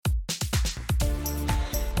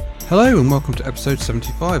Hello and welcome to episode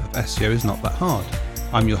 75 of SEO is Not That Hard.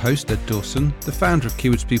 I'm your host, Ed Dawson, the founder of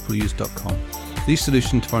keywordspeopleuse.com, the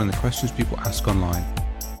solution to finding the questions people ask online.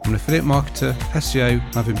 I'm an affiliate marketer, SEO,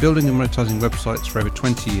 and I've been building and monetizing websites for over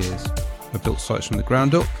 20 years. I've built sites from the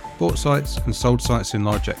ground up, bought sites, and sold sites in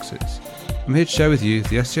large exits. I'm here to share with you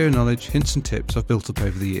the SEO knowledge, hints and tips I've built up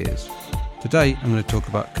over the years. Today, I'm going to talk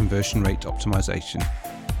about conversion rate optimization.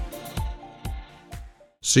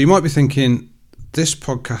 So you might be thinking, this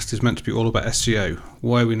podcast is meant to be all about SEO.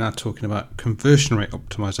 Why are we now talking about conversion rate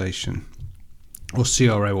optimization, or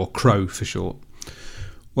CRO, or CRO for short?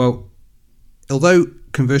 Well, although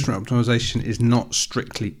conversion rate optimization is not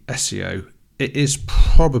strictly SEO, it is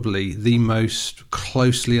probably the most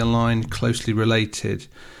closely aligned, closely related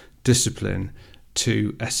discipline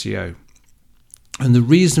to SEO. And the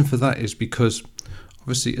reason for that is because,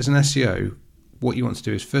 obviously, as an SEO, what you want to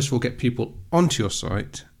do is, first of all, get people onto your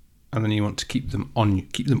site, and then you want to keep them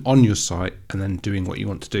on your site and then doing what you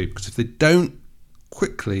want to do. Because if they don't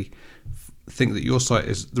quickly think that your site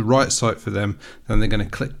is the right site for them, then they're going to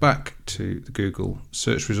click back to the Google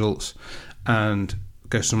search results and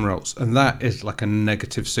go somewhere else. And that is like a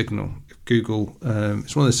negative signal. If Google,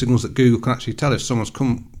 it's one of the signals that Google can actually tell if someone's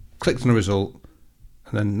clicked on a result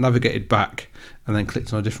and then navigated back and then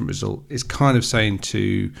clicked on a different result. It's kind of saying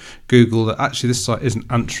to Google that actually this site isn't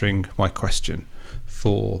answering my question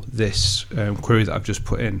for this query that I've just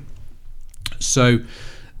put in. So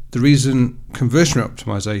the reason conversion rate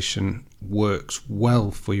optimization works well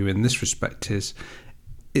for you in this respect is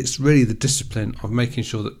it's really the discipline of making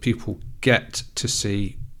sure that people get to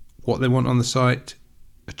see what they want on the site,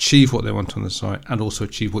 achieve what they want on the site, and also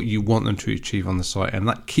achieve what you want them to achieve on the site. And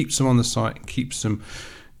that keeps them on the site and keeps them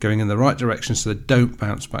going in the right direction so they don't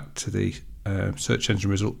bounce back to the search engine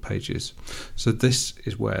result pages. So this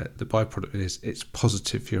is where the byproduct is. It's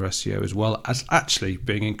positive for your SEO as well as actually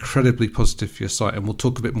being incredibly positive for your site. And we'll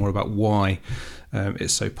talk a bit more about why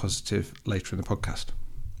it's so positive later in the podcast.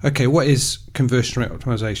 Okay, what is conversion rate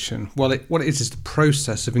optimization? Well, what it is the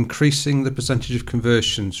process of increasing the percentage of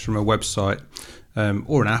conversions from a website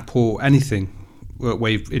or an app or anything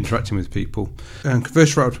way of interacting with people. And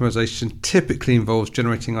conversion rate optimization typically involves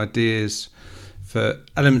generating ideas for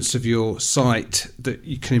elements of your site that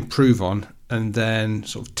you can improve on, and then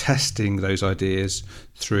sort of testing those ideas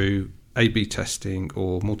through A/B testing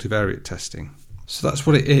or multivariate testing. So that's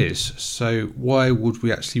what it is. So why would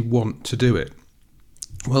we actually want to do it?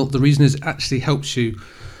 Well, the reason is it actually helps you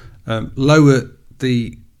lower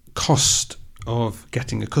the cost of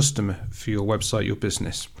getting a customer for your website, your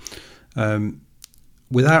business,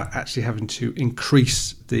 without actually having to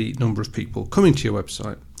increase the number of people coming to your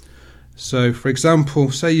website. So, for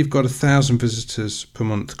example, say you've got 1,000 visitors per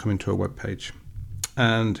month coming to a web page,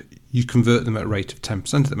 and you convert them at a rate of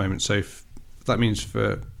 10% at the moment. So that means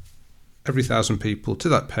for every 1,000 people to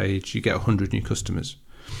that page, you get 100 new customers.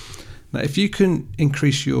 Now, if you can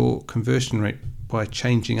increase your conversion rate by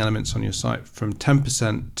changing elements on your site from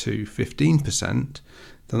 10% to 15%,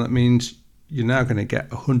 then that means you're now going to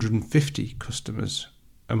get 150 customers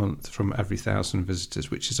a month from every 1,000 visitors,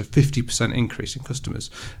 which is a 50% increase in customers,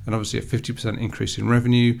 and obviously a 50% increase in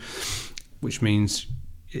revenue, which means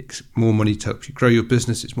it's more money to help you grow your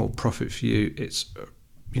business. It's more profit for you. It's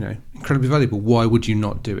incredibly valuable. Why would you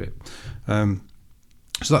not do it? So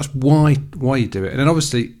that's why you do it. And then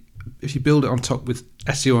obviously, if you build it on top with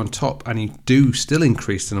SEO on top, and you do still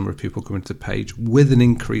increase the number of people coming to the page with an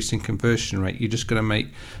increase in conversion rate, you're just going to make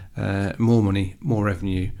more money, more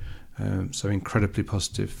revenue. So incredibly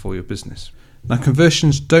positive for your business. Now,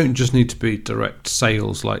 conversions don't just need to be direct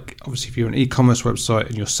sales. Like, obviously, if you're an e-commerce website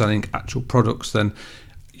and you're selling actual products, then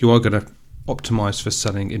you are going to optimize for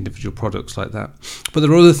selling individual products like that. But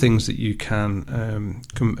there are other things that you can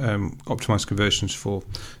optimize conversions for.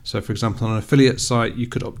 So, for example, on an affiliate site, you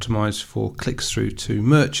could optimize for clicks through to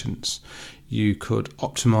merchants. You could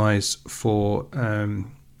optimize for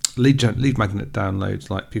lead magnet downloads,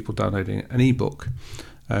 like people downloading an ebook.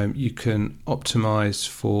 You can optimize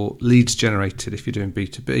for leads generated if you're doing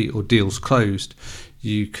B2B or deals closed.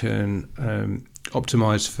 You can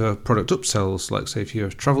optimize for product upsells, like say if you're a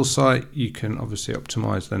travel site, you can obviously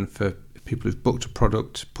optimize then for people who've booked a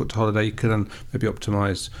product, booked a holiday. You can maybe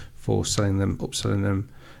optimize for upselling them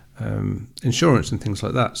insurance and things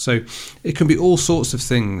like that. So it can be all sorts of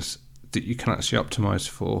things that you can actually optimize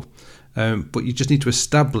for, but you just need to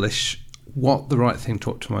establish what the right thing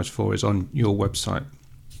to optimize for is on your website.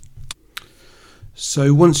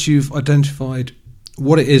 So once you've identified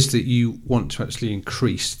what it is that you want to actually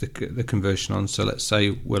increase the conversion on, so let's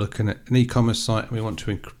say we're looking at an e-commerce site and we want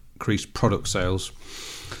to increase product sales,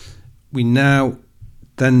 we now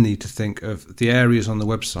then need to think of the areas on the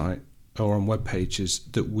website or on web pages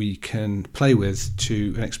that we can play with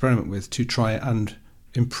and experiment with to try and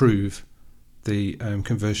improve the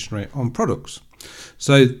conversion rate on products.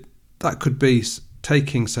 So that could be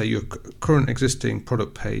taking, say, your current existing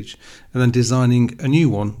product page and then designing a new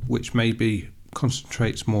one which maybe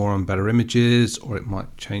concentrates more on better images, or it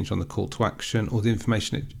might change on the call to action or the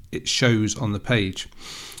information it shows on the page.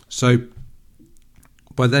 So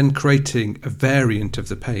by then creating a variant of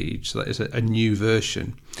the page, so that is a new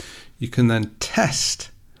version, you can then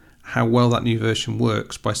test how well that new version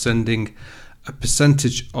works by sending a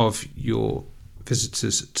percentage of your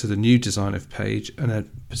visitors to the new design of page and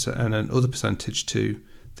another percentage to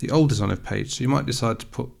the old design of page. So you might decide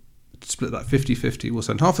to split that 50-50. We'll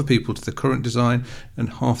send half the people to the current design and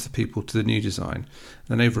half the people to the new design.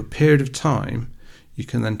 And then over a period of time, you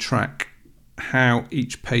can then track how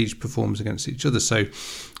each page performs against each other. So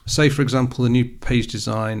say, for example, the new page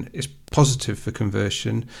design is positive for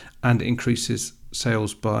conversion and increases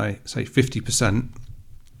sales by, say, 50%,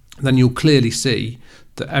 then you'll clearly see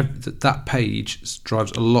that page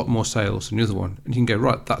drives a lot more sales than the other one. And you can go,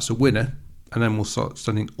 right, that's a winner. And then we'll start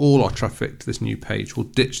sending all our traffic to this new page. We'll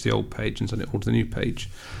ditch the old page and send it all to the new page.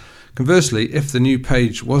 Conversely, if the new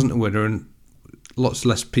page wasn't a winner and lots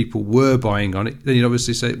less people were buying on it, then you'd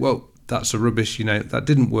obviously say, well, that's a rubbish, that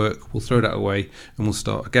didn't work. We'll throw that away and we'll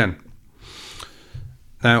start again.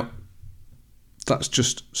 Now, that's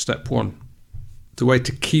just step one. The way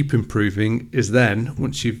to keep improving is then,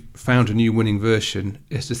 once you've found a new winning version,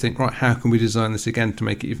 is to think, right, how can we design this again to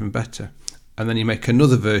make it even better? And then you make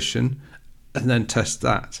another version and then test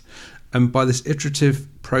that. And by this iterative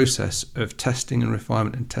process of testing and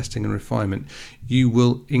refinement, you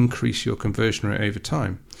will increase your conversion rate over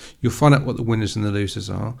time. You'll find out what the winners and the losers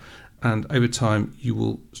are, and over time you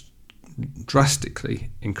will drastically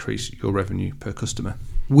increase your revenue per customer.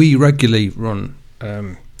 We regularly run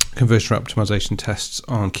conversion rate optimization tests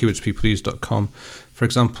on keywordspeopleuse.com. For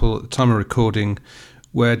example, at the time of recording,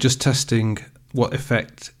 we're just testing what the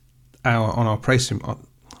effect on our pricing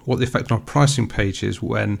page is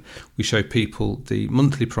when we show people the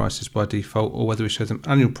monthly prices by default, or whether we show them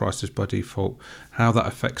annual prices by default, how that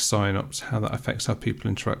affects sign-ups, how that affects how people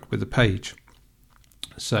interact with the page.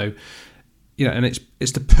 So, and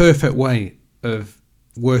it's the perfect way of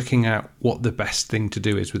working out what the best thing to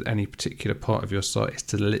do is with any particular part of your site, is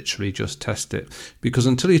to literally just test it. Because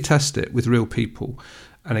until you test it with real people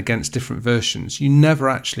and against different versions, you never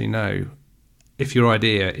actually know if your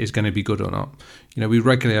idea is going to be good or not. We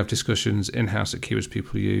regularly have discussions in-house at Keywords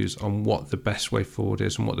People Use on what the best way forward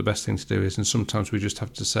is and what the best thing to do is. And sometimes we just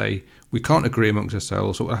have to say, we can't agree amongst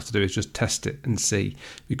ourselves. What we'll have to do is just test it and see,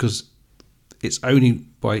 because it's only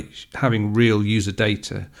by having real user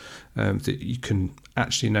data that you can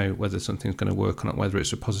actually know whether something's going to work or not, whether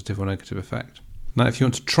it's a positive or negative effect. Now, if you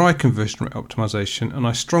want to try conversion rate optimization, and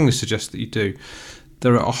I strongly suggest that you do,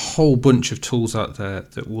 there are a whole bunch of tools out there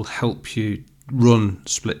that will help you run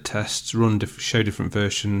split tests, show different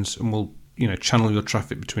versions, and will channel your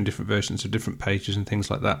traffic between different versions of different pages and things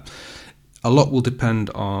like that. A lot will depend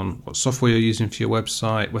on what software you're using for your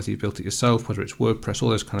website, whether you built it yourself, whether it's WordPress, all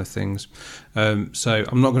those kind of things. So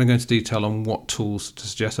I'm not going to go into detail on what tools to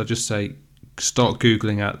suggest. I just say start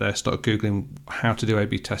Googling out there, start Googling how to do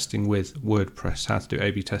A/B testing with WordPress, how to do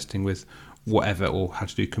A/B testing with whatever, or how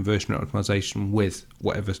to do conversion rate optimization with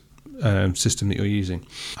whatever system that you're using.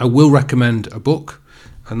 I will recommend a book,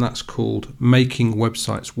 and that's called Making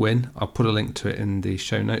Websites Win. I'll put a link to it in the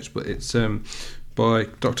show notes, but it's by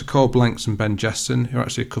Dr. Carl Blanks and Ben Jessen, who are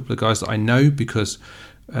actually a couple of guys that I know because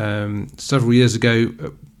several years ago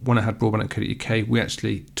when I had broadband.co.uk, we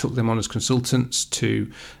actually took them on as consultants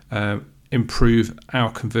to improve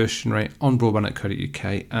our conversion rate on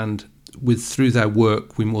broadband.co.uk, and through their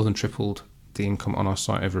work we more than tripled the income on our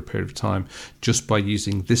site over a period of time just by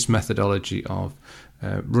using this methodology of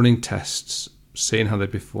running tests, seeing how they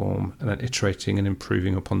perform, and then iterating and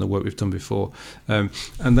improving upon the work we've done before.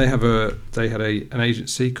 And they had an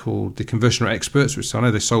agency called the Conversion Rate Experts, which I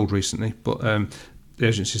know they sold recently, but the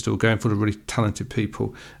agency is still going, full of really talented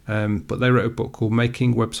people. But they wrote a book called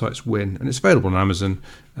Making Websites Win, and it's available on Amazon.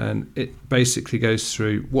 And it basically goes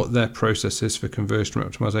through what their process is for conversion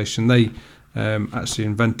rate optimization. They actually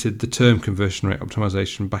invented the term conversion rate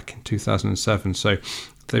optimization back in 2007. So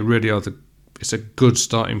they really are it's a good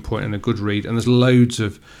starting point and a good read. And there's loads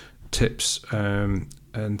of tips and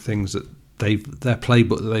things that their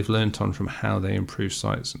playbook that they've learnt on from how they improve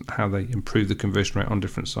sites and how they improve the conversion rate on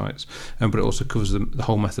different sites. But it also covers the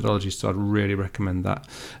whole methodology, so I'd really recommend that.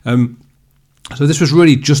 So this was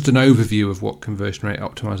really just an overview of what conversion rate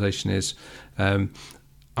optimization is. I'm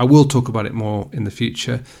I will talk about it more in the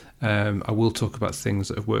future. I will talk about things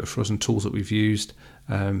that have worked for us and tools that we've used.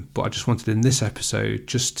 But I just wanted in this episode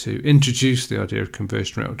just to introduce the idea of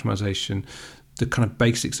conversion rate optimization, the kind of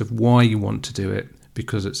basics of why you want to do it,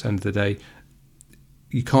 because at the end of the day,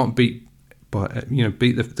 you can't beat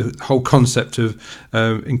the whole concept of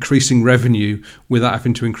increasing revenue without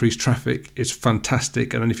having to increase traffic. It's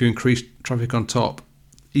fantastic, and then if you increase traffic on top,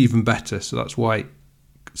 even better. So that's why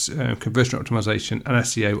conversion rate optimization and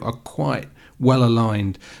SEO are quite well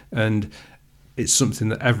aligned, and it's something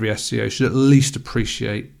that every SEO should at least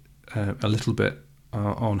appreciate a little bit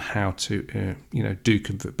on how to do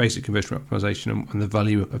basic conversion rate optimization and the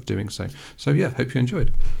value of doing so. So yeah, hope you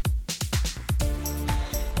enjoyed.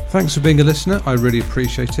 Thanks for being a listener, I really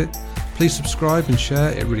appreciate it. Please subscribe and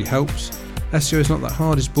share, it really helps. SEO is Not That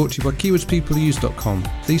Hard is brought to you by keywordspeopleuse.com,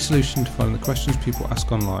 the solution to finding the questions people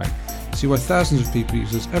ask online. See why thousands of people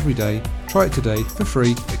use us every day. Try it today for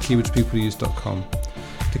free at keywordspeopleuse.com.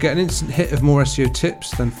 To get an instant hit of more SEO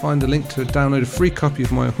tips, then find a link to download a free copy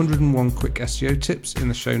of my 101 quick SEO tips in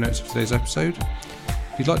the show notes of today's episode.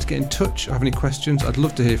 If you'd like to get in touch or have any questions, I'd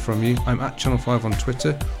love to hear from you. I'm at Channel 5 on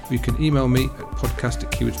Twitter, or you can email me at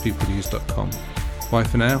podcast@keywordspeopleuse.com. Bye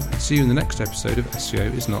for now, and see you in the next episode of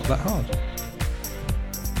SEO is Not That Hard.